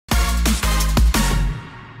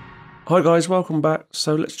Hi guys, welcome back.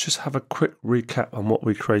 So let's just have a quick recap on what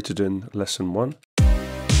we created in lesson 1.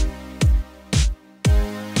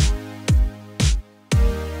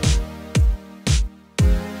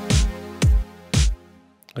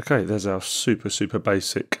 Okay, there's our super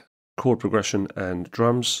basic chord progression and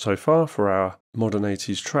drums so far for our modern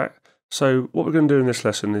 80s track. So what we're going to do in this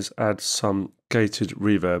lesson is add some gated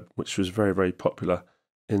reverb, which was very popular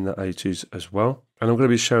in the 80s as well. And I'm going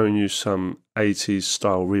to be showing you some 80s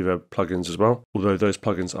style reverb plugins as well, although those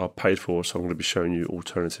plugins are paid for, so I'm going to be showing you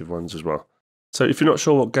alternative ones as well. So if you're not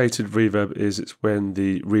sure what gated reverb is, it's when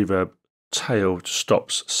the reverb tail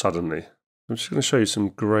stops suddenly. I'm just going to show you some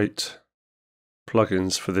great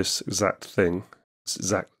plugins for this exact thing, this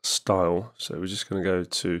exact style. So we're just going to go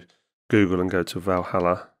to Google and go to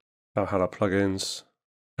Valhalla plugins,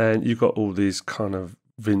 and you've got all these kind of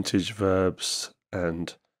vintage verbs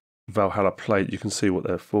and Valhalla plate. You can see what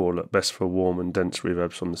they're for. Look, best for warm and dense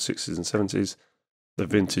reverbs from the 60s and 70s. The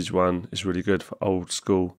vintage one is really good for old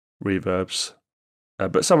school reverbs.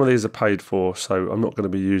 But some of these are paid for, so I'm not going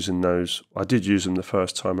to be using those. I did use them the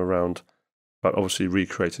first time around, but obviously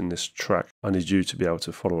recreating this track, I need you to be able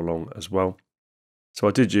to follow along as well. So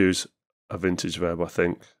I did use a vintage verb, I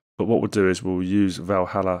think. But what we'll do is we'll use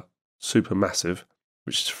Valhalla Supermassive,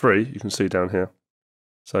 which is free, you can see down here.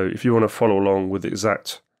 So if you want to follow along with the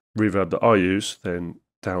exact reverb that I use, then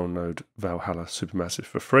download Valhalla Supermassive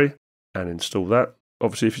for free and install that.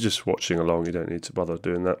 Obviously, if you're just watching along, you don't need to bother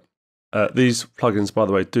doing that. These plugins, by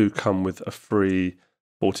the way, do come with a free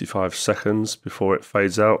 45 seconds before it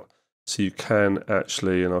fades out. So you can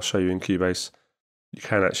actually, and I'll show you in Cubase, you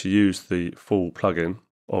can actually use the full plugin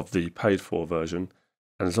of the paid for version.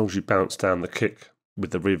 And as long as you bounce down the kick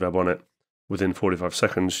with the reverb on it, within 45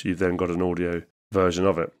 seconds, you've then got an audio version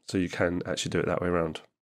of it. So you can actually do it that way around.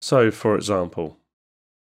 So for example,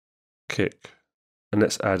 kick, and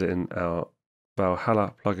let's add in our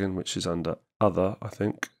Valhalla plugin, which is under other, I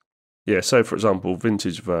think. Yeah, so for example,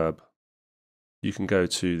 vintage verb, you can go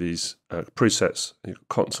to these presets,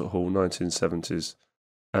 concert hall, 1970s,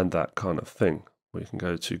 and that kind of thing. Or you can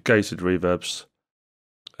go to gated reverbs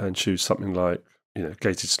and choose something like,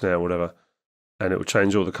 gated snare, whatever, and it will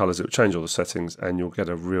change all the colors, it will change all the settings, and you'll get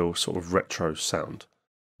a real sort of retro sound.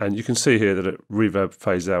 And you can see here that reverb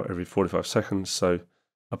fades out every 45 seconds, so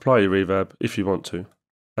apply your reverb if you want to,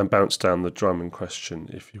 and bounce down the drum in question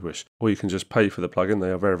if you wish. Or you can just pay for the plugin, they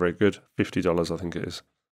are very good, $50 I think it is.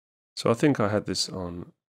 So I think I had this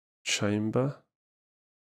on chamber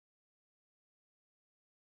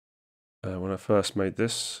when I first made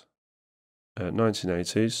this,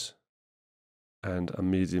 1980s, and a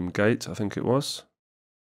medium gate, I think it was.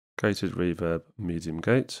 Gated reverb, medium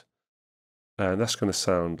gate. And that's going to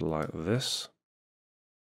sound like this.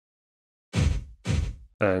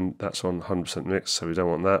 And that's on 100% mix, so we don't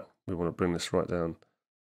want that. We want to bring this right down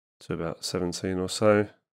to about 17 or so.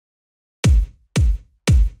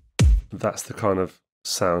 That's the kind of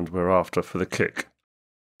sound we're after for the kick.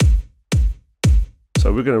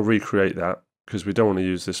 So we're going to recreate that because we don't want to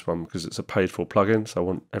use this one because it's a paid for plugin, so I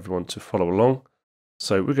want everyone to follow along.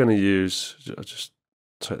 So we're going to use, I'll just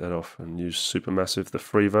take that off and use Supermassive, the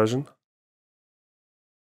free version.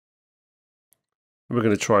 We're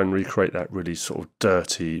going to try and recreate that really sort of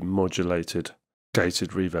dirty, modulated,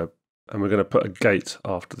 gated reverb. And we're going to put a gate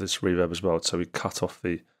after this reverb as well, so we cut off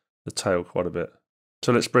the tail quite a bit.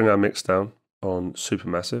 So let's bring our mix down on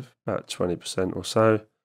Supermassive, about 20% or so.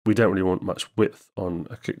 We don't really want much width on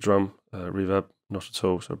a kick drum reverb, not at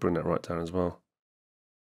all, so I'll bring that right down as well.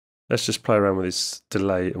 Let's just play around with these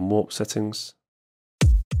delay and warp settings.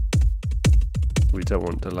 We don't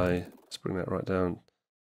want delay, let's bring that right down,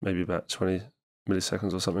 maybe about 20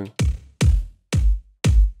 milliseconds or something.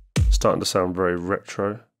 Starting to sound very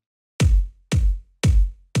retro.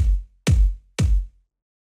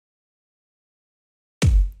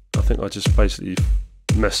 I think I just basically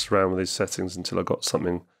messed around with these settings until I got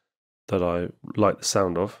something that I like the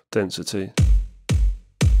sound of. Density.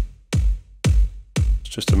 It's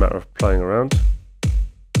just a matter of playing around.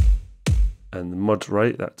 And the mod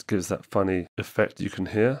rate, that gives that funny effect you can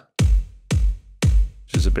hear,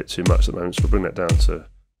 which is a bit too much at the moment, so we'll bring that down to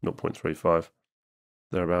 0.35,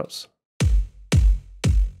 thereabouts.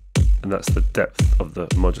 And that's the depth of the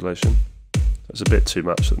modulation. It's a bit too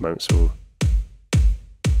much at the moment, so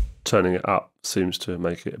turning it up seems to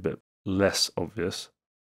make it a bit less obvious.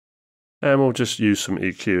 And we'll just use some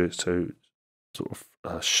EQ to sort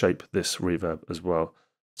of shape this reverb as well.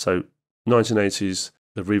 So 1980s,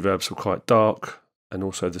 the reverbs were quite dark, and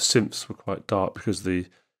also the synths were quite dark because the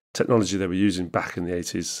technology they were using back in the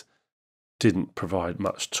 80s didn't provide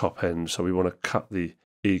much top end, so we want to cut the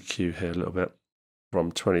EQ here a little bit.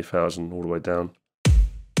 from 20,000 all the way down.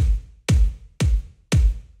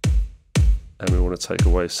 And we want to take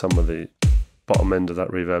away some of the bottom end of that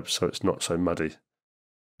reverb so it's not so muddy.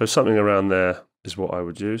 So something around there is what I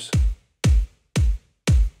would use.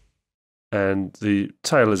 And the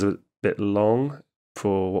tail is a bit long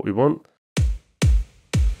for what we want.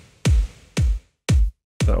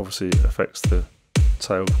 That obviously affects the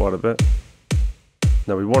tail quite a bit.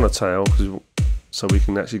 Now we want a tail so we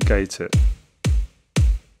can actually gate it.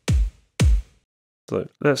 So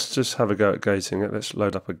let's just have a go at gating it. Let's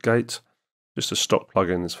load up a gate. Just a stock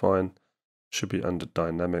plugin is fine. Should be under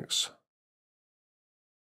Dynamics.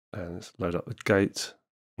 And let's load up the gate.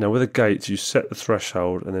 Now with a gate, you set the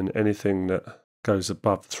threshold, and then anything that goes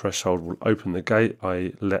above the threshold will open the gate,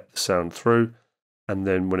 i.e. let the sound through. And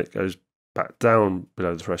then when it goes back down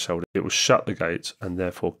below the threshold, it will shut the gate and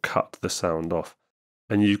therefore cut the sound off.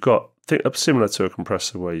 And you've got, think similar to a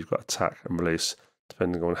compressor where you've got attack and release,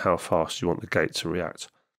 depending on how fast you want the gate to react.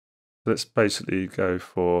 Let's basically go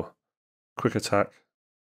for quick attack,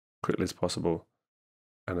 quickly as possible,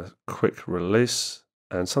 and a quick release.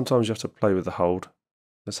 And sometimes you have to play with the hold.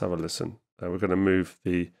 Let's have a listen. We're going to move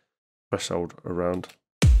the threshold around.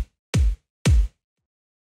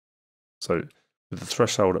 So with the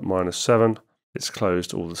threshold at -7, it's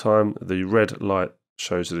closed all the time. The red light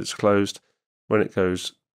shows that it's closed. When it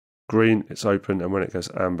goes green, it's open, and when it goes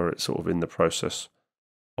amber, it's sort of in the process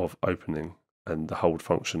of opening. And the hold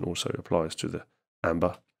function also applies to the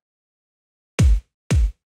amber.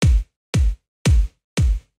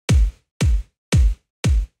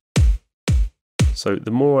 So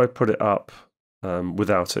the more I put it up,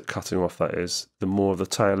 without it cutting off, that is, the more of the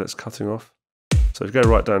tail it's cutting off. So if you go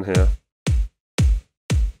right down here,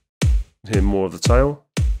 you hear more of the tail.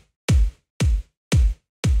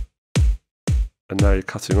 And now you're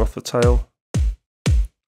cutting off the tail.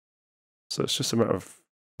 So it's just a matter of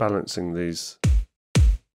balancing these.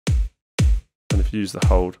 And if you use the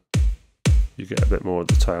hold, you get a bit more of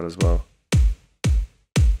the tail as well.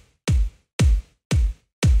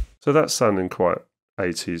 So that's sounding quite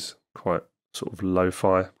 80s, quite sort of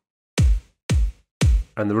lo-fi.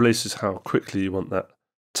 And the release is how quickly you want that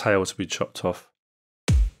tail to be chopped off.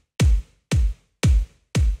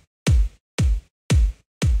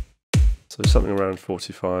 So something around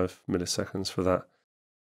 45 milliseconds for that.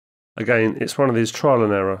 Again, it's one of these trial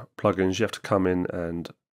and error plugins. You have to come in and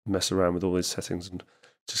mess around with all these settings and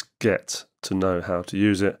just get to know how to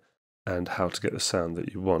use it and how to get the sound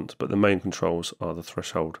that you want. But the main controls are the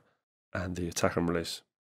threshold and the attack and release.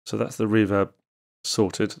 So that's the reverb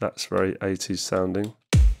sorted. That's very 80s sounding.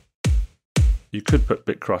 You could put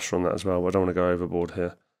Bit Crusher on that as well, but I don't want to go overboard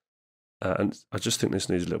here. And I just think this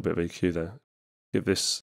needs a little bit of EQ though. Give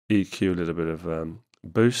this EQ a little bit of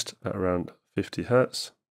boost at around 50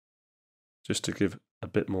 Hertz, just to give a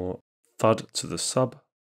bit more thud to the sub.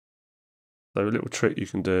 So a little trick you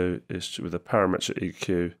can do is with a parametric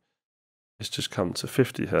EQ is just come to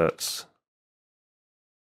 50 Hertz.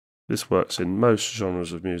 This works in most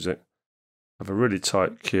genres of music. Have a really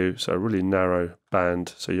tight Q, so a really narrow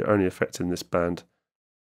band, so you're only affecting this band,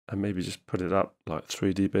 and maybe just put it up like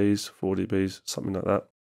 3 dBs, 4 dBs, something like that.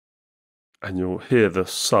 And you'll hear the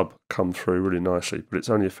sub come through really nicely, but it's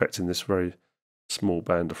only affecting this very small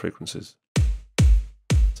band of frequencies.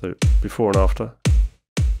 So before and after.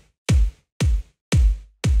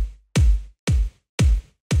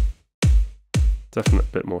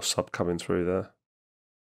 Definite bit more sub coming through there.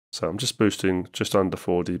 So I'm just boosting just under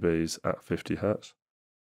 4 dBs at 50 Hertz.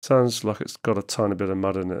 Sounds like it's got a tiny bit of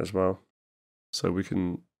mud in it as well. So we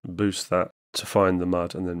can boost that to find the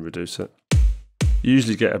mud and then reduce it. You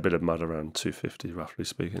usually get a bit of mud around 250, roughly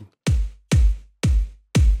speaking.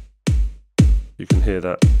 You can hear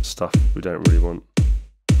that stuff we don't really want.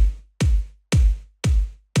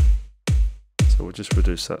 So we'll just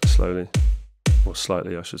reduce that slowly, or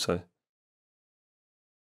slightly I should say.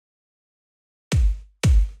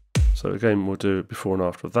 So again, we'll do before and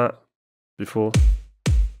after of that. Before.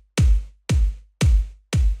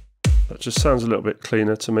 That just sounds a little bit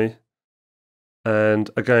cleaner to me. And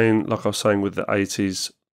again, like I was saying with the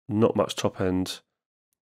 80s, not much top end.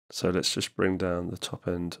 So let's just bring down the top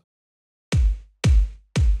end.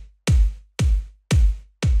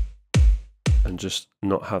 And just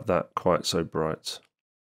not have that quite so bright.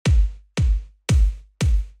 You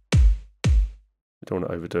don't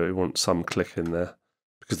want to overdo it, you want some click in there.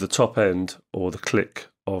 Because the top end or the click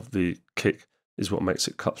of the kick is what makes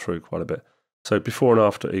it cut through quite a bit. So before and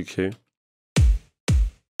after EQ.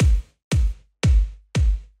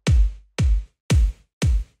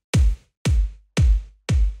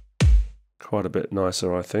 Quite a bit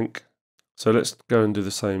nicer, I think. So let's go and do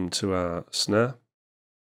the same to our snare.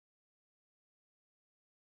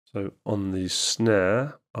 So on the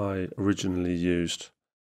snare, I originally used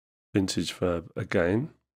vintage Verb again.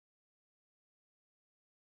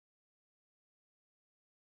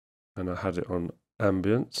 And I had it on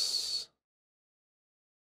ambience.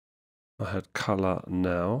 I had color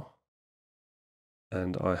now.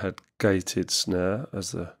 And I had gated snare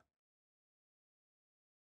as the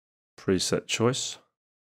preset choice.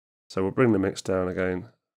 So we'll bring the mix down again.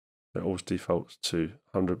 It always defaults to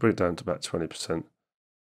 100, bring it down to about 20%.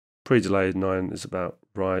 Pre-delayed 9 is about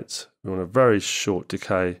right. We want a very short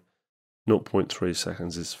decay. 0.3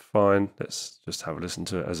 seconds is fine. Let's just have a listen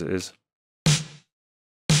to it as it is.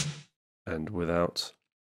 And without.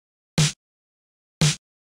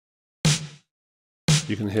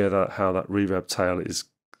 You can hear that how that reverb tail is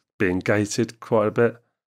being gated quite a bit.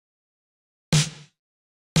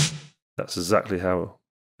 That's exactly how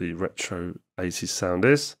the retro 80s sound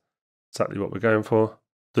is. Exactly what we're going for.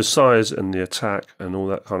 The size and the attack and all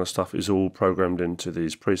that kind of stuff is all programmed into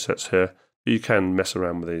these presets here. You can mess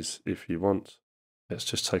around with these if you want. Let's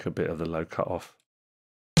just take a bit of the low cut off.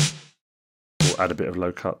 Or add a bit of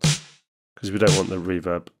low cut, because we don't want the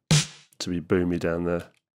reverb to be boomy down there.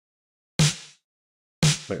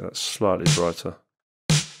 Make that slightly brighter.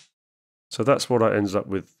 So that's what I ended up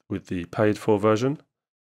with the paid for version.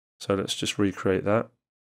 So let's just recreate that.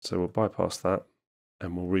 So we'll bypass that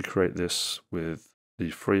and we'll recreate this with the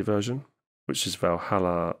free version, which is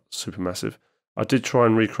Valhalla Supermassive. I did try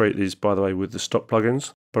and recreate these, by the way, with the stock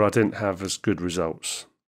plugins, but I didn't have as good results.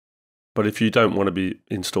 But if you don't want to be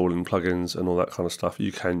installing plugins and all that kind of stuff,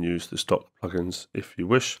 you can use the stock plugins if you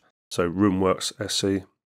wish. So Roomworks SC,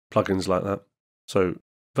 plugins like that. So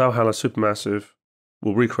Valhalla Supermassive,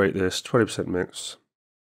 we'll recreate this, 20% mix.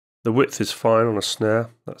 The width is fine on a snare,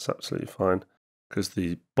 that's absolutely fine, because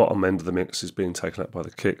the bottom end of the mix is being taken up by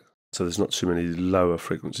the kick, so there's not too many lower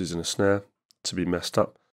frequencies in a snare to be messed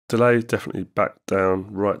up. Delay, definitely back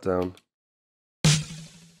down, right down.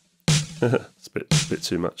 It's a bit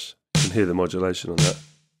too much. You can hear the modulation on that.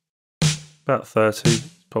 About 30,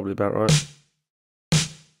 probably about right.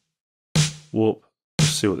 Warp,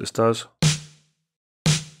 let's see what this does.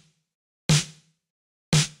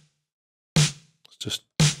 It's just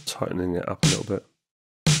tightening it up a little bit.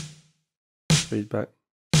 Feedback.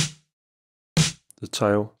 The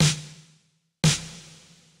tail.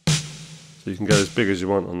 So you can go as big as you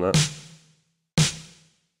want on that.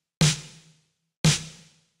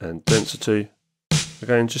 And density.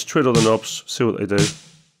 Again, just twiddle the knobs, see what they do.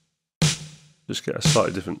 Just get a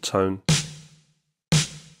slightly different tone.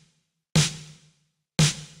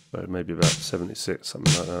 So maybe about 76,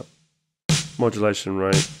 something like that. Modulation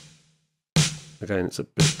rate. Again, it's a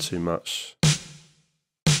bit too much.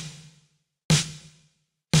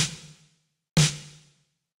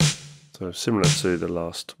 So similar to the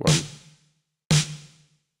last one.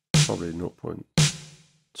 Probably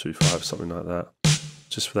 0.25, something like that.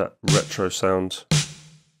 Just for that retro sound.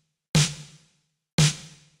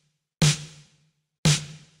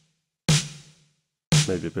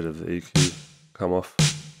 Maybe a bit of the EQ come off.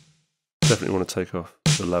 Definitely want to take off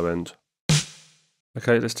the low end.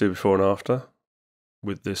 Okay, let's do before and after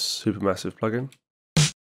with this Supermassive plugin.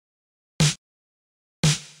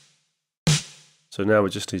 So now we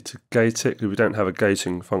just need to gate it, because we don't have a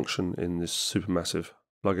gating function in this Supermassive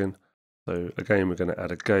plugin. So again, we're going to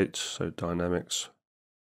add a gate, so dynamics,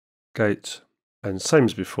 gate, and same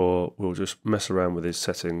as before, we'll just mess around with these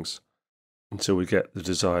settings until we get the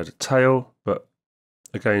desired tail, but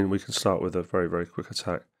again, we can start with a very, very quick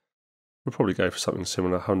attack. We'll probably go for something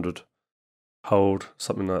similar, 100, hold,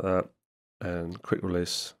 something like that, and quick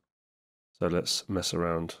release. So let's mess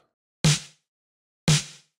around.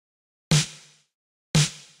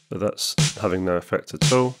 So that's having no effect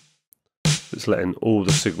at all. It's letting all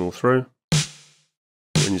the signal through.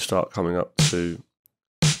 When you start coming up to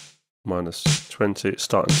 -20, it's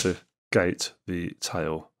starting to gate the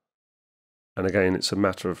tail. And again, it's a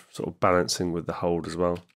matter of sort of balancing with the hold as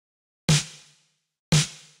well.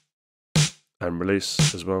 And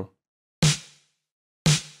release as well.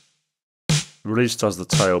 Release does the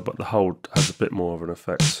tail, but the hold has a bit more of an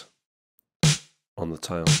effect on the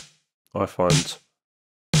tail. I find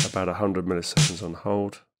about 100 milliseconds on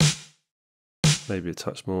hold, maybe a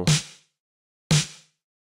touch more.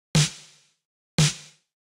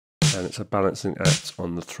 And it's a balancing act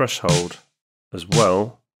on the threshold as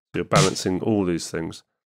well. You're balancing all these things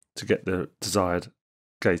to get the desired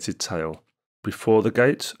gated tail before the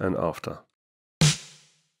gate and after.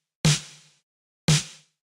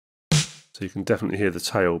 So you can definitely hear the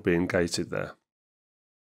tail being gated there.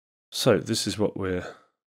 So this is what we're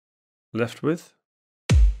left with.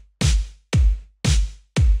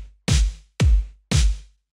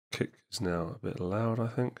 kick is now a bit loud, I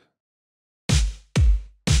think.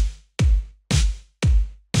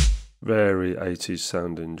 Very 80s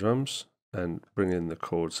sounding drums, and bring in the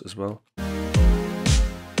chords as well.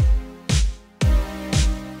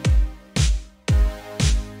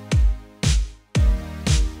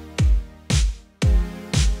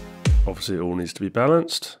 Obviously it all needs to be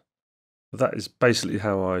balanced. But that is basically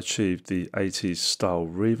how I achieved the 80s style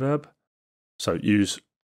reverb. So use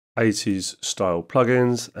 80s style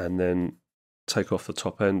plugins and then take off the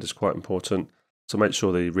top end is quite important. So make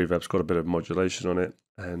sure the reverb's got a bit of modulation on it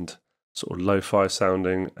and sort of lo-fi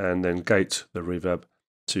sounding, and then gate the reverb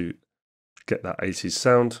to get that 80s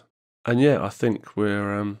sound. And yeah, I think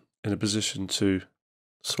we're in a position to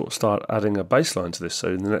sort of start adding a bass line to this. So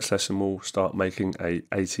in the next lesson, we'll start making a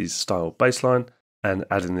 80s style bass line and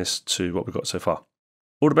adding this to what we've got so far.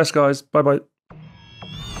 All the best, guys. Bye bye.